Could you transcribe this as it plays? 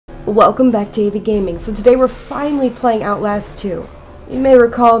Welcome back to AviGaming. So today we're finally playing Outlast 2. You may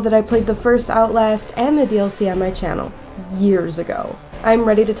recall that I played the first Outlast and the DLC on my channel years ago. I'm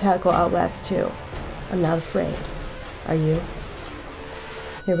ready to tackle Outlast 2. I'm not afraid. Are you?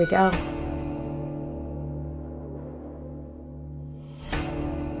 Here we go.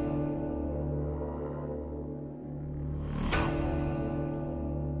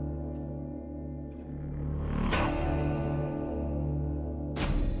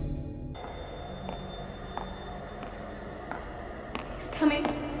 Coming.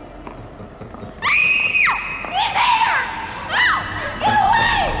 He's here! Get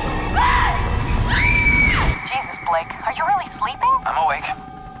away! Jesus, Blake, are you really sleeping? I'm awake.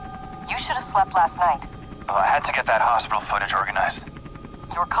 You should have slept last night. Well, I had to get that hospital footage organized.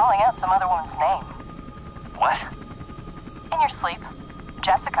 You were calling out some other woman's name. What? In your sleep.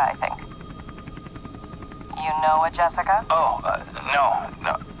 Jessica, I think. You know a Jessica? Oh,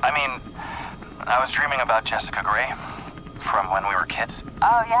 no. I mean, I was dreaming about Jessica Gray from when we were kids.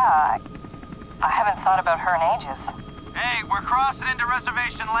 Oh, yeah. I haven't thought about her in ages. Hey, we're crossing into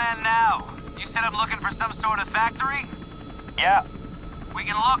reservation land now. You said I'm looking for some sort of factory? Yeah, We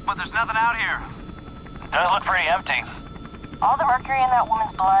can look, but there's nothing out here. it does look pretty empty. All the mercury in that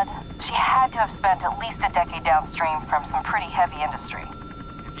woman's blood, she had to have spent at least a decade downstream from some pretty heavy industry.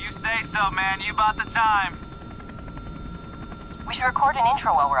 If you say so, man, you bought the time. We should record an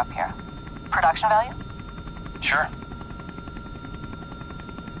intro while we're up here. Production value? Sure.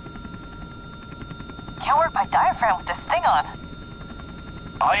 Can't work my diaphragm with this thing on.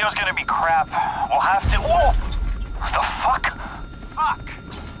 Audio's gonna be crap. We'll have to... Whoa! The fuck? Fuck.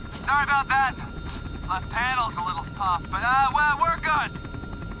 Sorry about that. Left panel's a little soft, but well, we're good.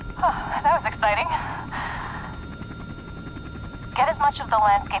 That was exciting. Get as much of the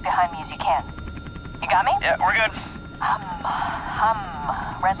landscape behind me as you can. You got me? Yeah, we're good.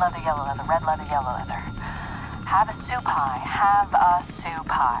 Red leather, yellow leather, red leather, yellow leather. Have a soup pie, have a soup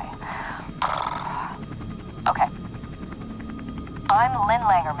pie. Okay. I'm Lynn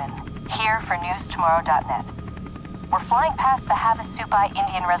Langerman, here for newstomorrow.net. We're flying past the Havasupai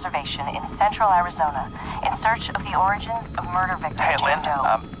Indian Reservation in central Arizona in search of the origins of murder victim Hey, Lynn, Jane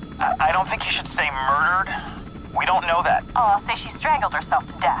Doe. I don't think you should say murdered. We don't know that. Oh, I'll say she strangled herself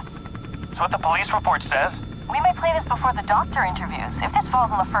to death. It's what the police report says. We may play this before the doctor interviews. If this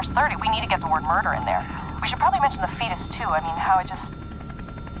falls in the first 30, we need to get the word murder in there. We should probably mention the fetus, too. I mean, how it just...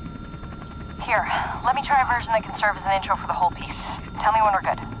 Here, let me try a version that can serve as an intro for the whole piece. Tell me when we're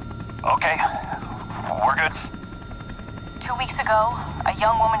good. Okay, we're good. 2 weeks ago, a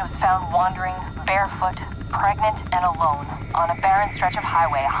young woman was found wandering, barefoot, pregnant, and alone on a barren stretch of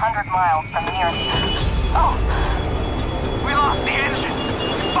highway 100 miles from the nearest... Oh! We lost the engine.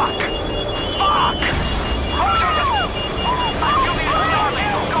 Fuck. I feel the alarm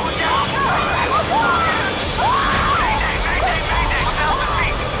handle going down. Mayday, 1,000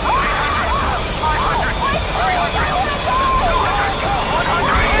 feet. 800, 500, 300, 200,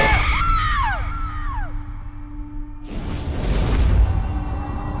 100.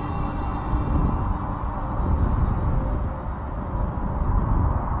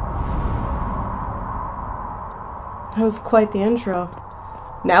 That was quite the intro.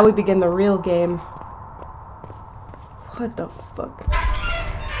 Now we begin the real game. What the fuck?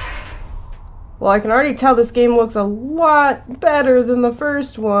 Well, I can already tell this game looks a lot better than the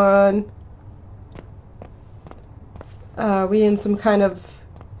first one. We in some kind of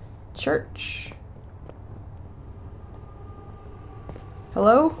church?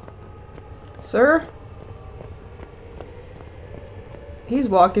 Hello? Sir? He's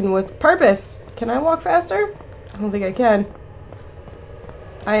walking with purpose. Can I walk faster? I don't think I can.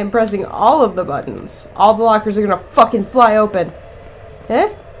 I am pressing all of the buttons. All the lockers are gonna fucking fly open.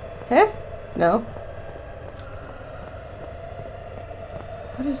 Eh? Eh? No.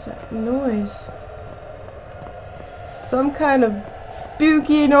 What is that noise? Some kind of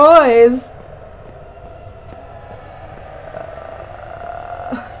spooky noise.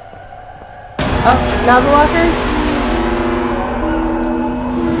 Oh, now the lockers?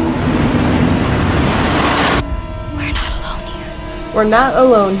 We're not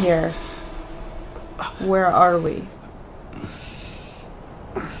alone here. Where are we?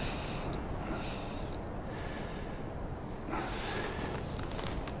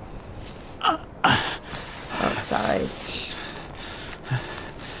 Outside.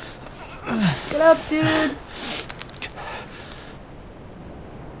 Get up, dude.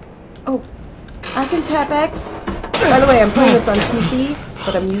 Oh, I can tap X. By the way, I'm playing this on PC,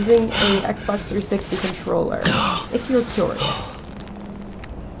 but I'm using a Xbox 360 controller, if you're curious.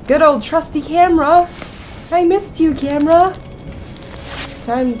 Good old trusty camera. I missed you, camera.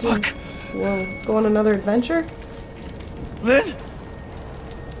 Time to go on another adventure. Lynn?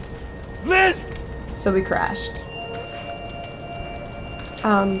 Lynn! So we crashed.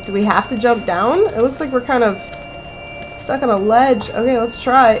 Do we have to jump down? It looks like we're kind of stuck on a ledge. Okay, let's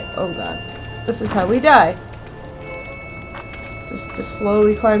try. Oh god. This is how we die. Just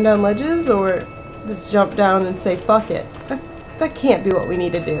slowly climb down ledges, or just jump down and say fuck it. That can't be what we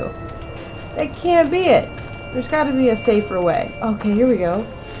need to do. That can't be it. There's got to be a safer way. Okay, here we go.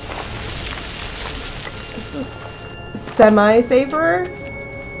 This looks semi-safer.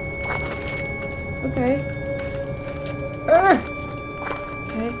 Okay. Okay.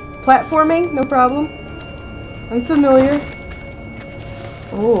 Platforming, no problem. I'm familiar.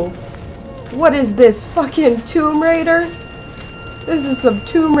 Oh. What is this? Fucking Tomb Raider? This is some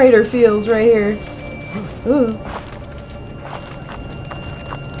Tomb Raider feels right here. Ooh.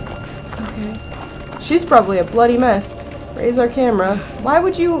 Okay. She's probably a bloody mess. Raise our camera. Why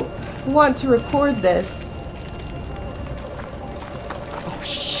would you want to record this? Oh,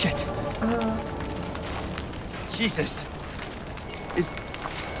 shit. Jesus.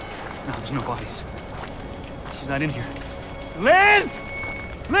 No, there's no bodies. She's not in here. Lynn!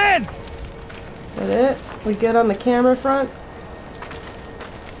 Lynn! Is that it? We good on the camera front?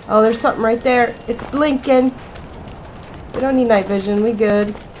 Oh, there's something right there. It's blinking. We don't need night vision. We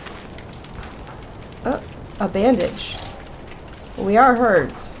good. Oh, a bandage. We are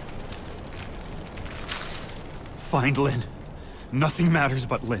hurt. Find Lynn. Nothing matters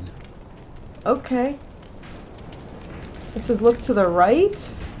but Lynn. Okay. This is look to the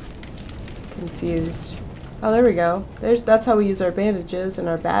right? Confused. Oh, there we go. That's how we use our bandages and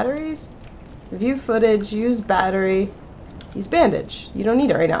our batteries. View footage, use battery, use bandage. You don't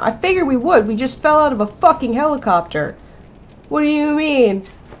need it right now. I figured we would. We just fell out of a fucking helicopter. What do you mean?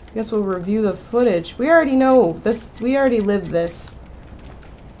 I guess we'll review the footage. We already know this. We already lived this.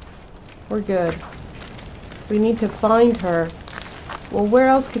 We're good. We need to find her. Well, where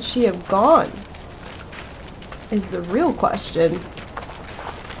else could she have gone? Is the real question.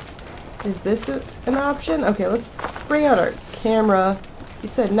 Is this an option? Okay, let's bring out our camera. You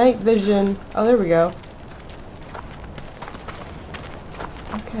said night vision. Oh, there we go.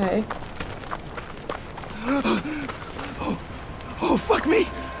 Okay. Oh, fuck me!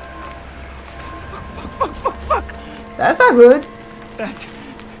 Fuck! That's not good. That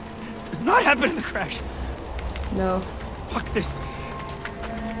did not happen in the crash. No. Fuck this.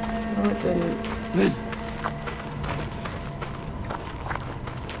 No, it didn't. Lynn.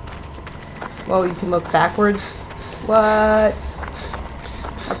 Whoa, you can look backwards? What?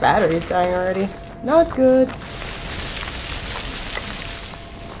 Our battery's dying already. Not good.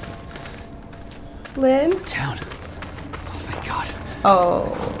 Lynn? Town. Oh, thank God. Oh.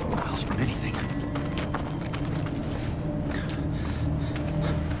 Miles from anything.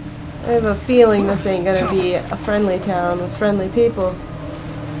 I have a feeling this ain't gonna be a friendly town with friendly people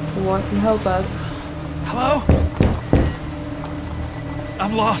who want to help us. Hello?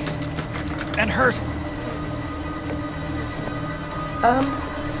 I'm lost. And hurt.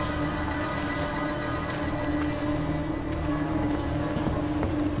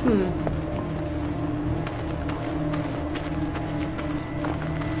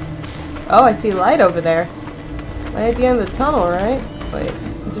 Oh, I see light over there. Light at the end of the tunnel, right? Wait,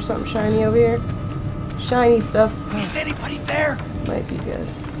 is there something shiny over here? Shiny stuff. Is anybody there? Might be good.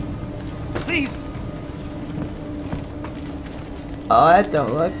 Please. Oh, that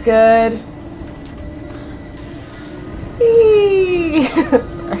don't look good. Eee!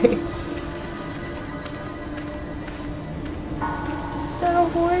 Sorry. Is that a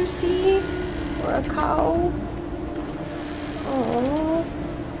horsey? Or a cow? Oh.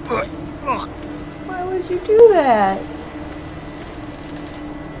 Why would you do that?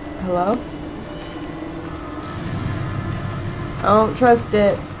 Hello? I don't trust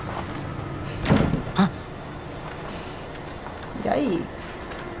it.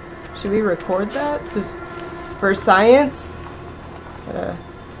 Yikes. Should we record that? Just for science? Gotta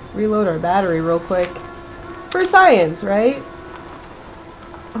reload our battery real quick. For science, right?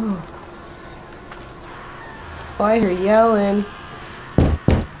 Oh. Oh, I hear yelling.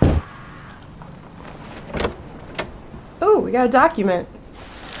 Oh, we got a document.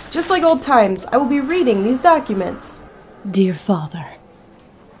 Just like old times, I will be reading these documents. Dear Father,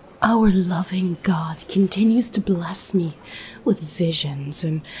 our loving God continues to bless me with visions,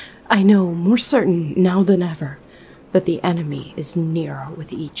 and I know more certain now than ever that the enemy is nearer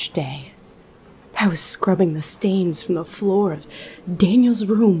with each day. I was scrubbing the stains from the floor of Daniel's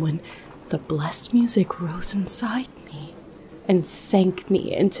room when the blessed music rose inside me and sank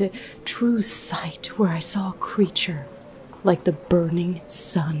me into true sight, where I saw a creature like the burning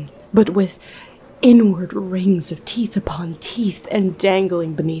sun, but with inward rings of teeth upon teeth and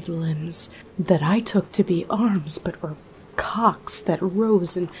dangling beneath limbs that I took to be arms, but were cocks that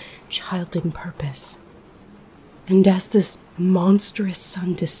rose in childing purpose. And as this monstrous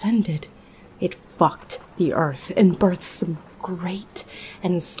sun descended, it fucked the earth and birthed some great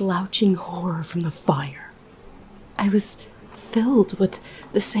and slouching horror from the fire. I was filled with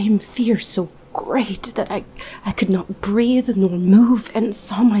the same fear so great that I could not breathe nor move, and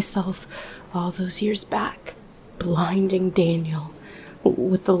saw myself all those years back, blinding Daniel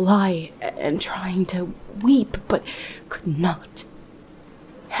with the lie and trying to weep, but could not.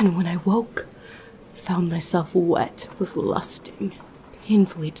 And when I woke, found myself wet with lusting,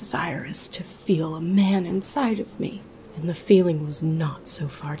 painfully desirous to feel a man inside of me, and the feeling was not so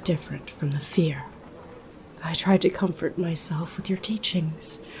far different from the fear. I tried to comfort myself with your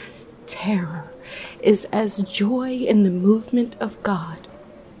teachings. Terror is as joy in the movement of God,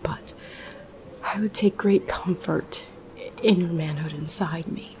 but I would take great comfort in your manhood inside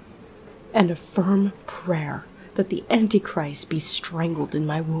me, and a firm prayer that the Antichrist be strangled in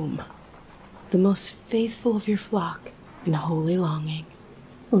my womb. The most faithful of your flock in holy longing,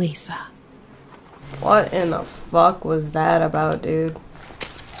 Lisa. What in the fuck was that about, dude?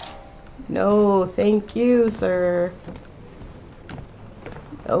 No, thank you, sir.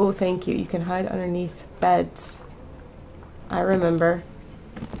 Oh, thank you. You can hide underneath beds. I remember.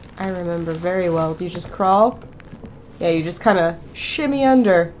 I remember very well. Do you just crawl? Yeah, you just kind of shimmy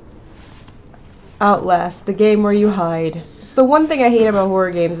under. Outlast, the game where you hide. It's the one thing I hate about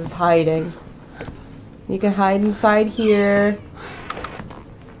horror games is hiding. You can hide inside here.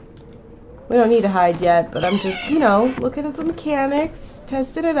 We don't need to hide yet, but I'm just, you know, looking at the mechanics,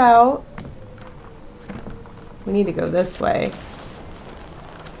 testing it out. We need to go this way.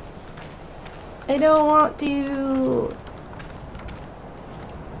 I don't want to.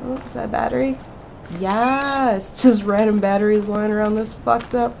 Oh, is that a battery? Yes! Just random batteries lying around this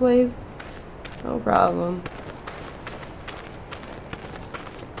fucked up place. No problem.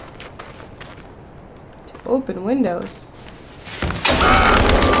 Open windows.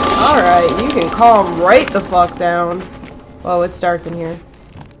 Alright, you can calm right the fuck down. Oh, it's dark in here.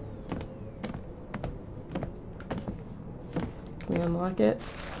 Can we unlock it?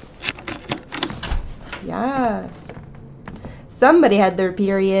 Yes. Somebody had their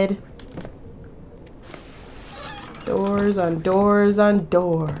period. Doors on doors on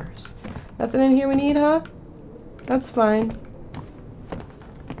doors. Nothing in here we need, huh? That's fine.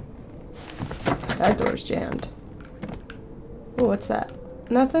 That door's jammed. Oh, what's that?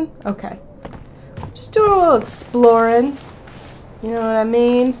 Nothing? Okay. Just doing a little exploring. You know what I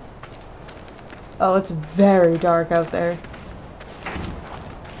mean? Oh, it's very dark out there.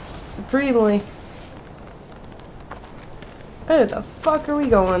 Supremely. Where the fuck are we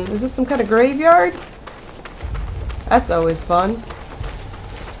going? Is this some kind of graveyard? That's always fun.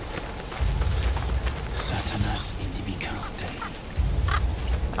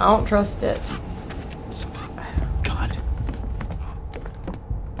 I don't trust it. Something. God.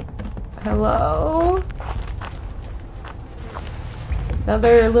 Hello?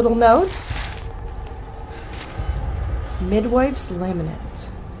 Another little note. Midwife's laminate.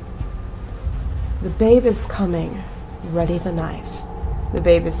 The babe is coming. Ready the knife. The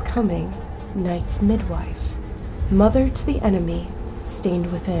babe is coming. Night's midwife. Mother to the enemy,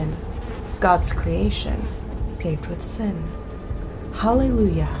 stained within. God's creation, saved with sin.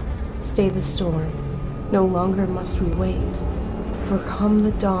 Hallelujah, stay the storm. No longer must we wait. For come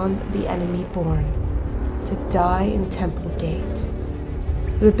the dawn, the enemy born, to die in temple gate.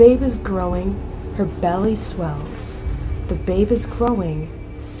 The babe is growing, her belly swells. The babe is growing,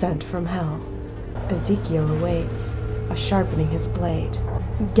 sent from hell. Ezekiel awaits, a sharpening his blade.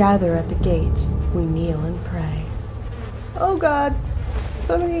 Gather at the gate, we kneel and pray. Oh God,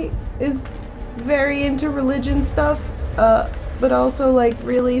 somebody is very into religion stuff, but also like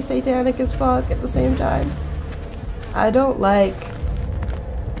really satanic as fuck at the same time. I don't like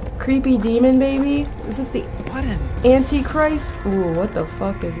creepy demon baby. Is this the Antichrist? Ooh, what the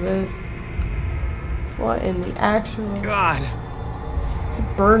fuck is this? What in the actual God. Is it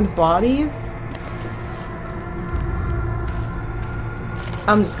burned bodies?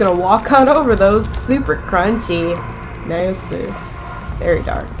 I'm just gonna walk on over those. Super crunchy. Nasty. Very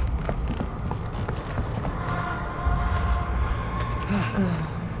dark.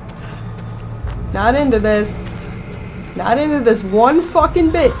 Not into this. Not into this one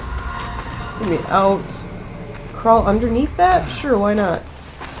fucking bit. Get me out. Crawl underneath that? Sure, why not?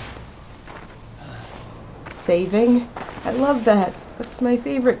 Saving? I love that. That's my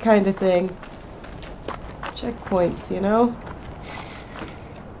favorite kind of thing. checkpoints, you know?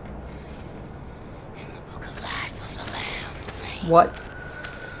 In the book of life of the Lamb slain. What?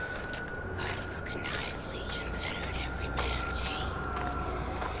 By the crooked knife, legion fettered every man chained.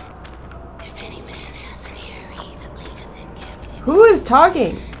 If any man hath an ear, he that leadeth in captivity. Who is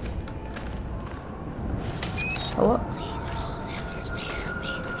talking? Hello? Leads falls heaven's fear,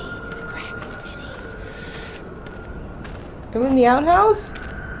 besiege the cracked city. I'm in the outhouse?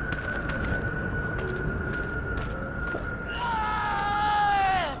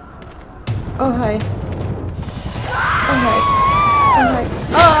 Oh, hi. Oh, hi.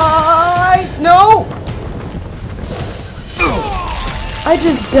 Oh, hi. No! I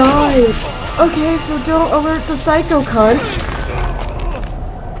just died. Okay, so don't alert the psycho cunt.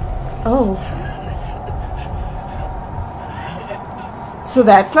 Oh. So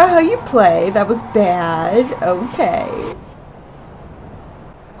that's not how you play. That was bad. Okay.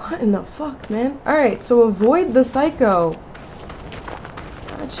 What in the fuck, man? Alright, so avoid the psycho.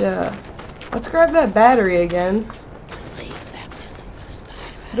 Gotcha. Let's grab that battery again.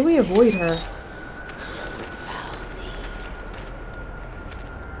 How do we avoid her?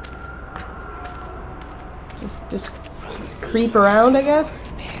 Just creep around, I guess?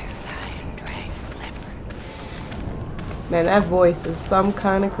 Man, that voice is some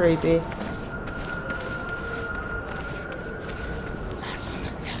kind of creepy.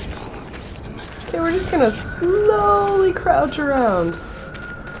 Okay, we're just gonna slowly crouch around.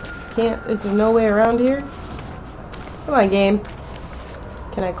 Is there no way around here? Come on, game.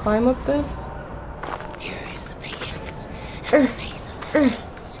 Can I climb up this? Here is the patience and the faith of the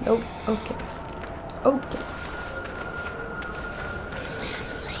saints. Nope. Okay. Okay. Lamb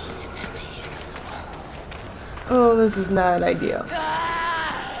slain, the foundation of the world. Oh, this is not ideal.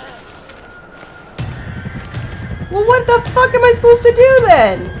 Well, what the fuck am I supposed to do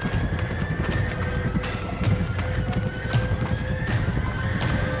then?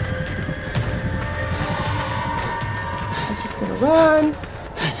 I'm just gonna run.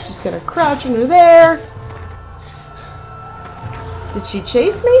 Just gonna crouch under there. Did she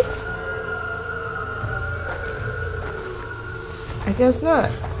chase me? I guess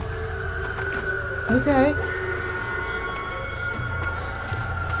not. Okay.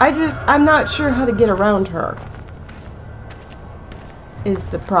 I'm not sure how to get around her. Is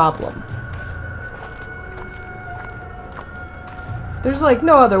the problem. There's like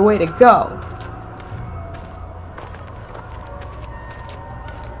no other way to go.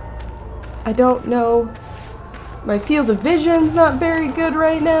 I don't know. My field of vision's not very good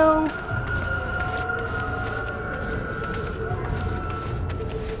right now.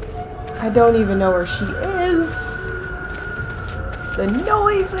 I don't even know where she is. The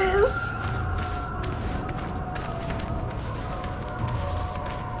noises.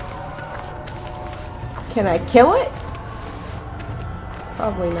 Can I kill it?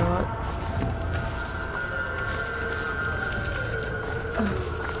 Probably not.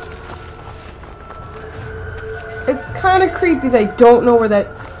 It's kind of creepy that I don't know where that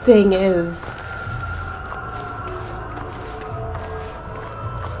thing is.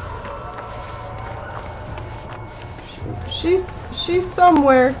 She's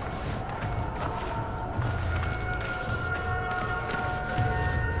somewhere.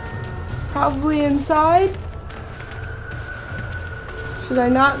 Probably inside. Should I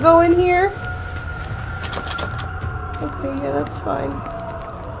not go in here? Okay, yeah, that's fine.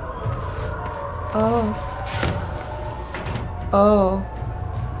 Oh. Oh.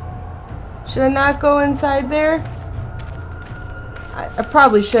 Should I not go inside there? I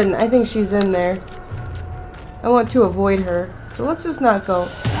probably shouldn't. I think she's in there. I want to avoid her. So let's just not go.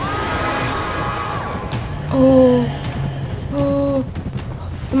 Oh. Oh.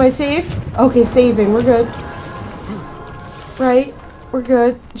 Am I safe? Okay, saving. We're good. Right? We're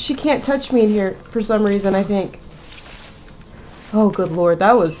good. She can't touch me in here for some reason, I think. Oh, good lord.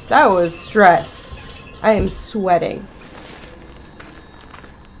 That was stress. I am sweating.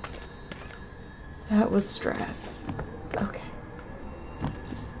 That was stress. Okay.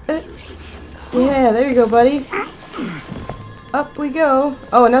 Just yeah, there you go, buddy. Up we go.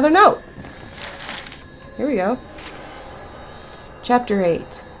 Oh, another note. Here we go. Chapter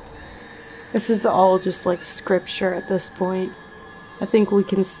 8. This is all just like scripture at this point. I think we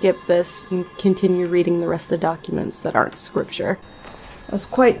can skip this and continue reading the rest of the documents that aren't scripture. That's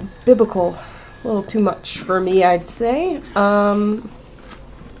quite biblical. A little too much for me, I'd say.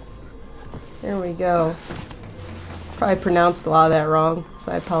 There we go. Probably pronounced a lot of that wrong,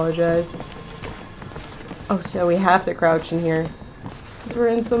 so I apologize. Oh, so we have to crouch in here. Because we're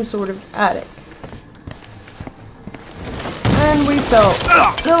in some sort of attic. And we fell.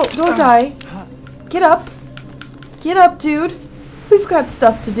 No, don't die. Get up. Get up, dude. We've got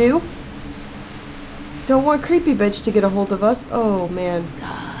stuff to do. Don't want creepy bitch to get a hold of us. Oh, man.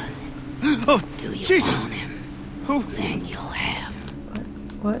 Oh, Do you Jesus! want him? Who? Then you'll have.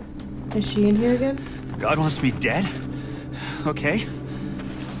 What? Is she in here again? God wants me dead? Okay.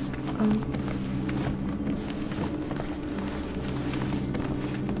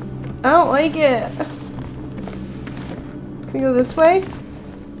 I don't like it. Can we go this way?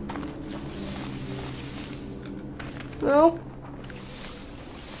 No?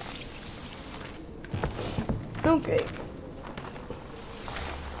 Okay.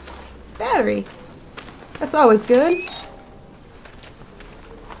 Battery. That's always good.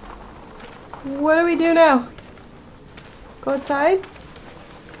 What do we do now? Go outside?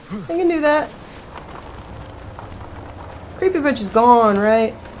 I can do that. Creepy bitch is gone,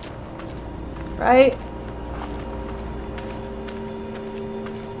 right? Right?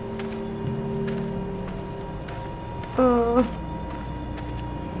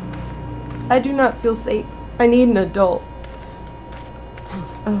 I do not feel safe. I need an adult.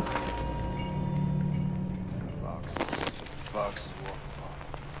 Foxes.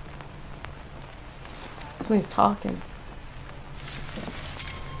 Somebody's talking.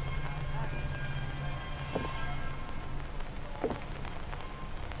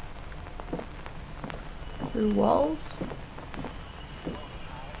 Through walls?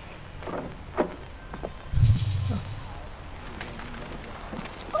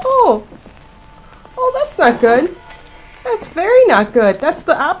 Oh! Oh, that's not good. That's very not good. That's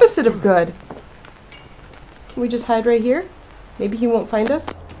the opposite of good. Can we just hide right here? Maybe he won't find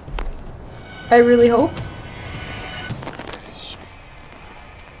us? I really hope.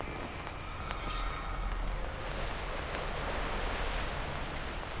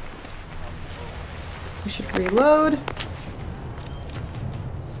 We should reload.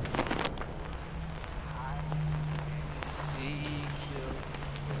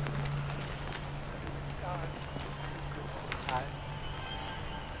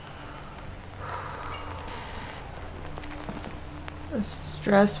 This is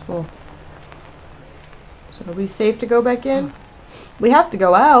stressful. So are we safe to go back in? We have to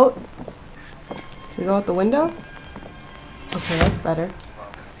go out. Can we go out the window? Okay, that's better.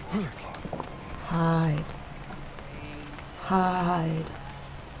 Hide. Hide.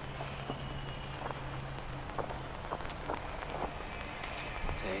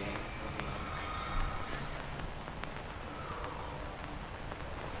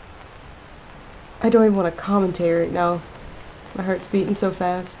 I don't even want to commentate right now. My heart's beating so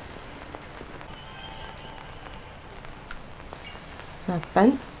fast. Is that a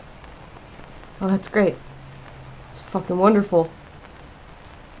fence? Oh, that's great. It's fucking wonderful.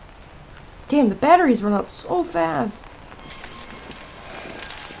 Damn, the batteries run out so fast.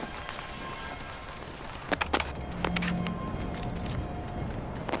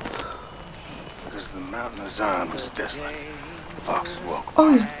 Because the mountain is on was desolate. Fox is welcome.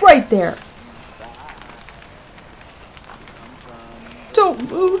 Oh, he's right there.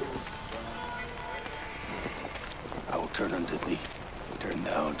 Don't move. I will turn unto thee. Turn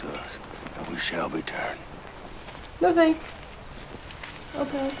thou unto us, and we shall be turned. No thanks.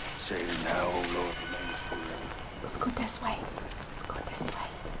 Okay. Say it now, O Lord, remains forever. Let's go this way. Let's go this way.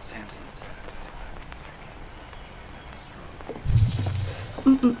 Samson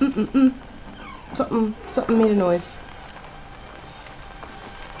said. Something made a noise.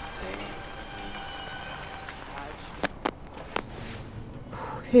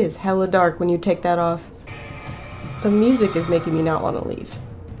 It is hella dark when you take that off. The music is making me not want to leave.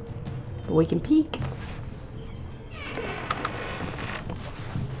 But we can peek.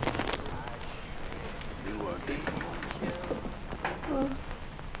 You are deep.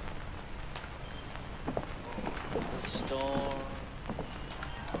 Storm.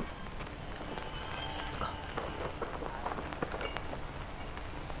 Let's go.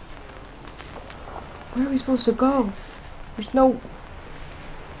 Where are we supposed to go? There's no...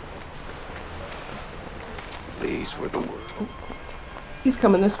 These were the words. He's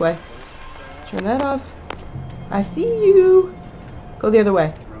coming this way. Turn that off. I see you. Go the other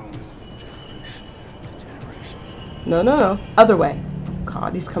way. No, no, no. Other way.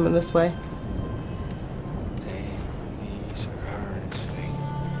 God, he's coming this way. These are heard his feet.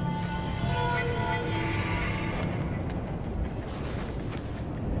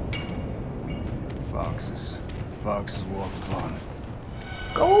 Foxes walk upon it.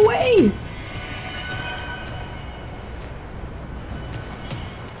 Go away.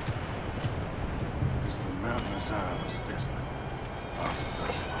 Because the mountain is on was desolate. Foxes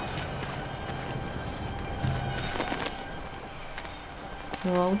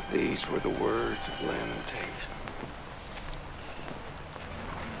No. These were the words of lamentation.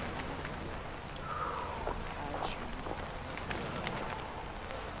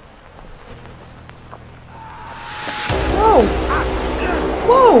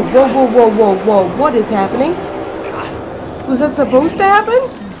 Whoa, whoa, whoa, whoa, whoa, whoa. What is happening? Was that supposed to happen?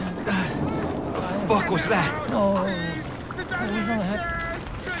 Fuck was that?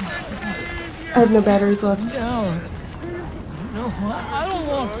 I have no batteries left. No, I don't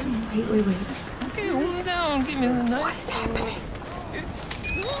want to. Wait. Okay, hold me down. Give me the knife. What is happening?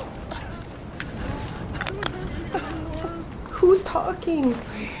 Who's talking?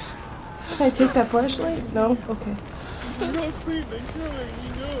 Can I take that flashlight? No? Okay.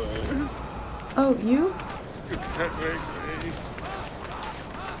 Oh, you?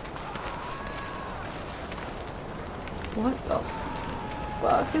 What the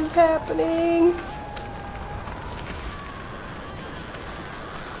fuck is happening?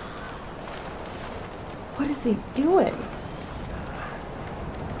 What is he doing?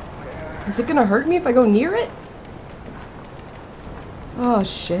 Is it gonna hurt me if I go near it? Oh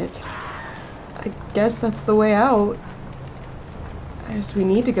shit. I guess that's the way out. I guess we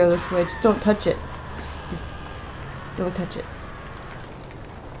need to go this way. Just don't touch it. Just don't touch it.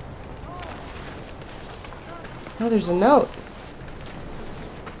 Oh, there's a note.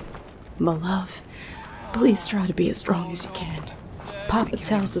 My love, please try to be as strong as you can. Papa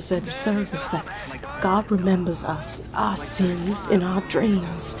tells us every service that God remembers us, our sins in our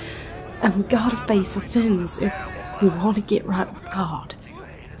dreams. And we gotta face our sins if we want to get right with God.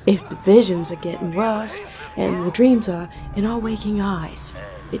 If the visions are getting worse and the dreams are in our waking eyes,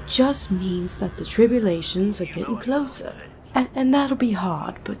 it just means that the tribulations are getting closer. And that'll be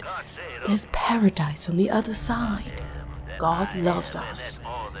hard, but there's paradise on the other side. God loves us.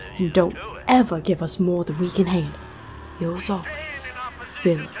 And don't ever give us more than we can handle. Yours always,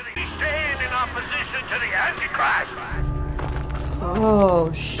 Philip. Stand in opposition to the Antichrist.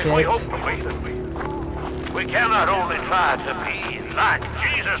 Oh shit. We cannot only try to be like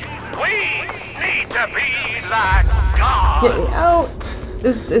Jesus, we need to be like God. Get me out.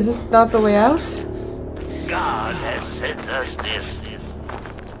 Is this not the way out? God has sent us this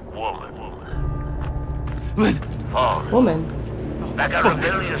woman. Fallen. Woman. Like a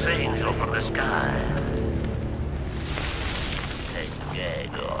rebellious angel from the sky. Take the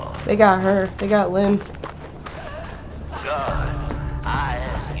gag off. They got her. They got Lynn. God, I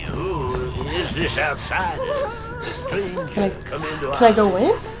ask you, who is this outsider? Can I go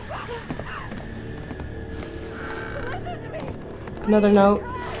in? Another note.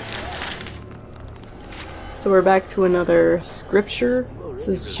 So we're back to another scripture. This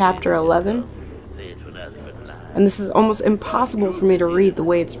is chapter 11. And this is almost impossible for me to read the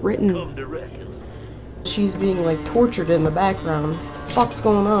way it's written. She's being like tortured in the background. What the fuck's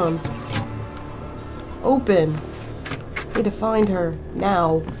going on? Open. Need to find her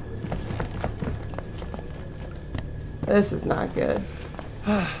now. This is not good.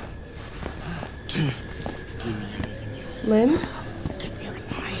 Lynn?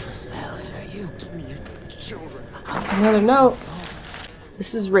 Another note.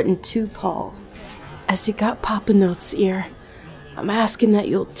 This is written to Paul. As you got Papa Noth's ear, I'm asking that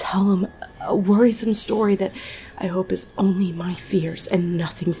you'll tell him a worrisome story that I hope is only my fears and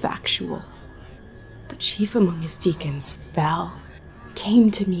nothing factual. The chief among his deacons, Val, came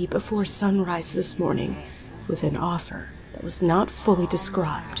to me before sunrise this morning with an offer that was not fully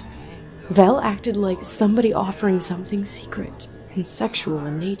described. Val acted like somebody offering something secret and sexual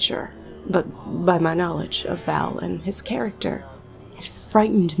in nature, but by my knowledge of Val and his character, it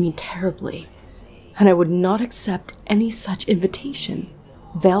frightened me terribly, and I would not accept any such invitation.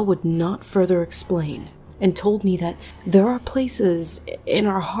 Val would not further explain, and told me that there are places in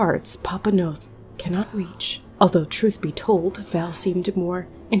our hearts Papa Noth cannot reach. Although truth be told, Val seemed more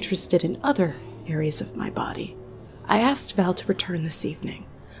interested in other areas of my body. I asked Val to return this evening,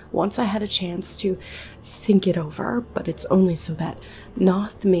 once I had a chance to think it over, but it's only so that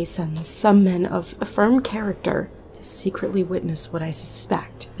Noth may send some men of a firm character to secretly witness what I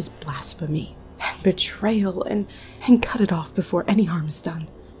suspect is blasphemy and betrayal and cut it off before any harm is done.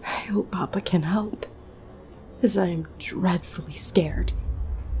 I hope Papa can help, as I am dreadfully scared.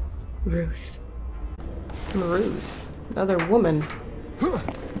 Ruth. Ruth. Another woman.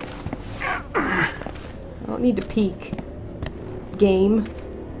 I don't need to peek. Game.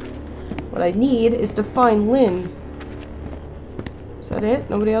 What I need is to find Lynn. Is that it?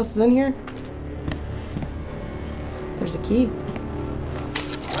 Nobody else is in here? There's a key.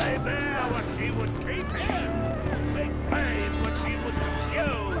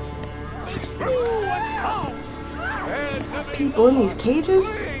 People in these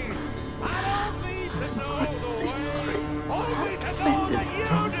cages?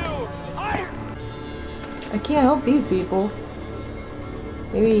 I can't help these people.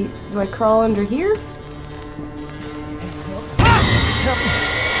 Maybe, do I crawl under here?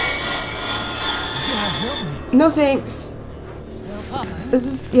 No thanks. This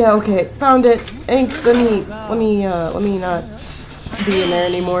is, yeah, okay. Found it. Thanks, let me not be in there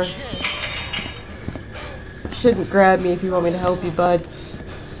anymore. You shouldn't grab me if you want me to help you, bud.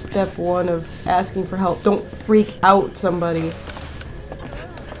 Step 1 of asking for help. Don't freak out somebody.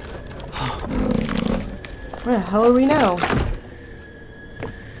 Where the hell are we now?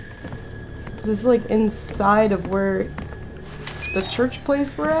 Is this like inside of where the church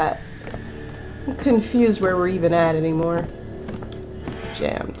place we're at? I'm confused where we're even at anymore.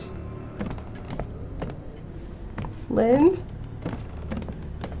 Jammed. Lynn?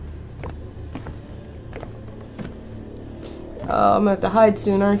 Oh, I'm gonna have to hide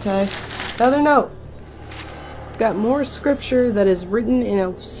soon, aren't I? Another note. Got more scripture that is written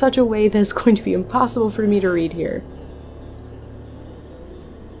in such a way that it's going to be impossible for me to read here.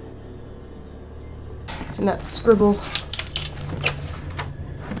 And that scribble.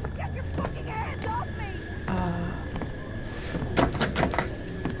 Get your fucking hands off me!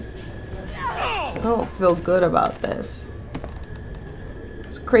 I don't feel good about this.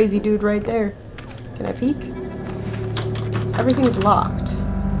 There's a crazy dude right there. Can I peek? Everything's locked.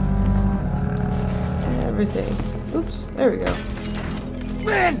 Everything. Oops, there we go.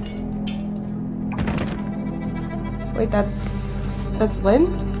 Lynn! Wait, that's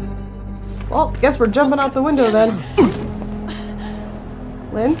Lynn? Well, guess we're jumping out the window then.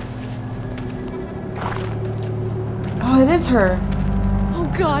 Lynn? Oh, it is her.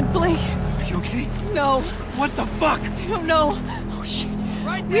 Oh God, Blake. Are you okay? No. What the fuck? I don't know. Oh shit.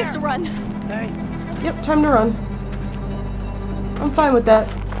 Right We have to run. Hey, Yep, time to run. I'm fine with that.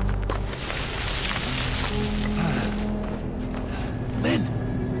 Lynn,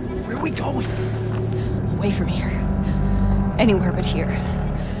 where are we going? Away from here. Anywhere but here.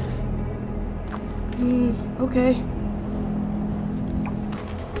 Okay.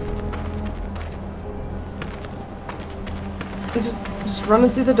 I'm just running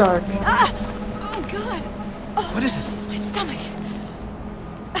through the dark. Ah! Oh God. Oh, What is it? my stomach.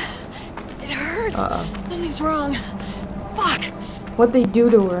 It hurts. Uh-oh. Something's wrong. Fuck. What'd they do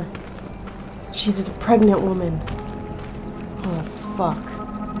to her? She's a pregnant woman. Oh, fuck.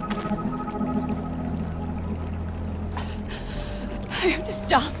 I have to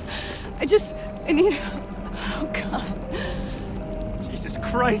stop. I need... Oh God. Jesus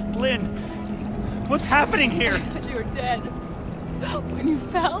Christ, Lynn! What's happening here? I thought you were dead. When you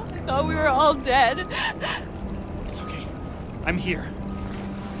fell, I thought we were all dead. It's okay. I'm here.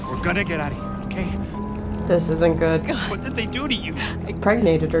 We're gonna get out of here, okay? This isn't good. What did they do to you?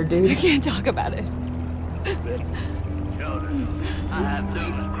 Impregnated her, I dude. can't talk about it. I have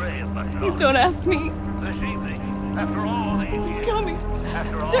news great about Please don't ask me. this evening. After all these years, Coming.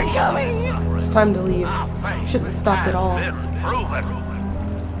 after all They're coming. It's time to leave. Shouldn't have stopped at all. been proven.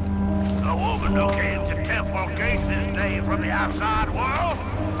 A woman who came to Temple Gate this day from the outside world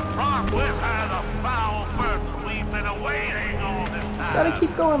brought with her the foul burden we've been awaiting all this time. Just gotta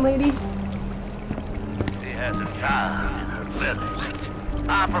keep going, lady. She has a child in her belly. What?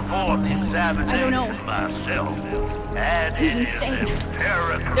 I performed the examination I don't know. myself. And He's it is insane.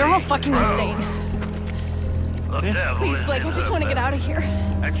 empirically They're all fucking proven. insane. The devil Please, is Blake, I in just her want to get belly. out of here.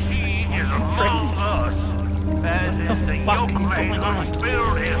 And she is among us. As is the fuck yoke is man going on? who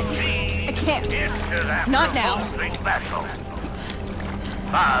spilled his seed I can't. into that Not now. revolting vessel.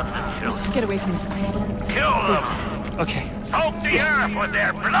 Find the Let's children. just get away from this place. Kill them. Okay. Soak the earth with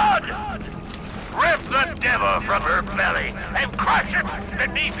their blood. Rip the devil from her belly and crush it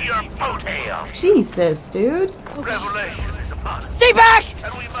beneath your boat hail. Jesus, dude. Revelation is upon us, Stay back!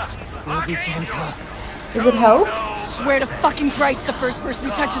 and we must. We'll be gentle. Is it hell? Swear to fucking Christ, the first person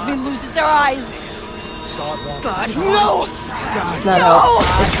who touches me loses their eyes. God, no! It's not help.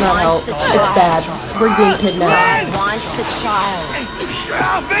 It's not help. It's bad. We're getting kidnapped. Wants the child. Get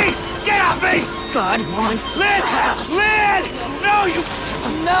off me! Get off me! God wants... Lynn! Lynn! No, you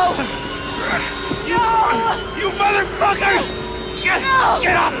No! You motherfuckers! Get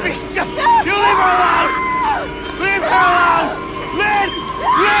off me! You leave her alone! Leave her alone! Lynn!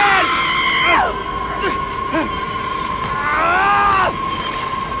 Lynn!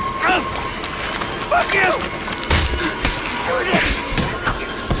 Fuck you!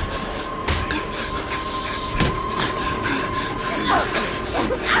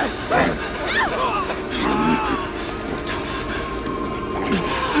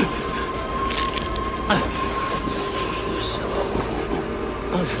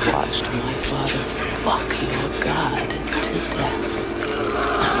 I've watched my father fuck your god to death.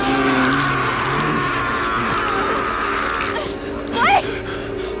 Blake!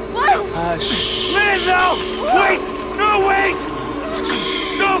 Blake! Hush. Lynn, no! Wait! No, wait!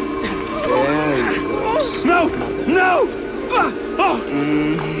 Don't! There you go. No!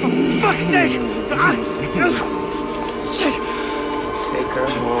 fuck's sake! Shit! Take her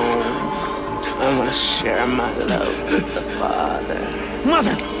home. I want to share my love with the Father.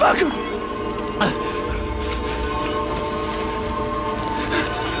 Motherfucker!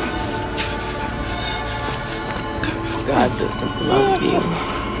 God doesn't love you.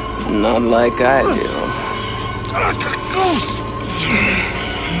 Not like I do.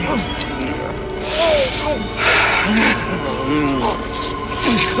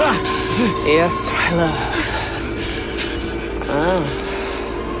 Yes, my love.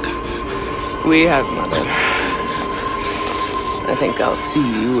 We have, Mother. I think I'll see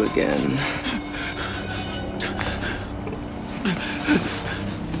you again.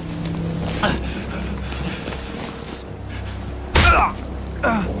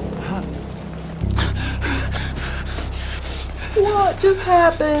 What just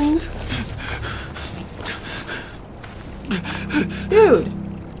happened? Dude!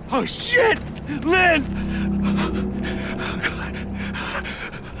 Oh shit! Lynn!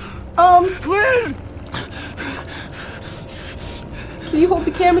 Lynn! Can you hold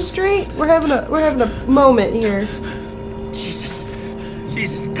the camera straight? We're having a moment here.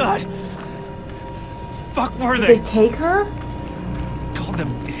 Jesus God! Fuck were Did they? they take her? Called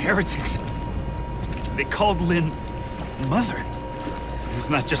them heretics. They called Lynn Mother. It's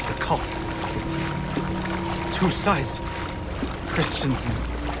not just a cult. It's two sides. Christians and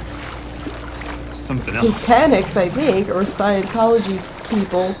something else. Satanics, I think, or Scientology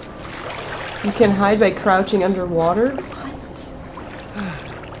people. You can hide by crouching underwater? What?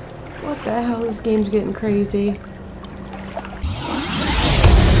 What the hell? This game's getting crazy.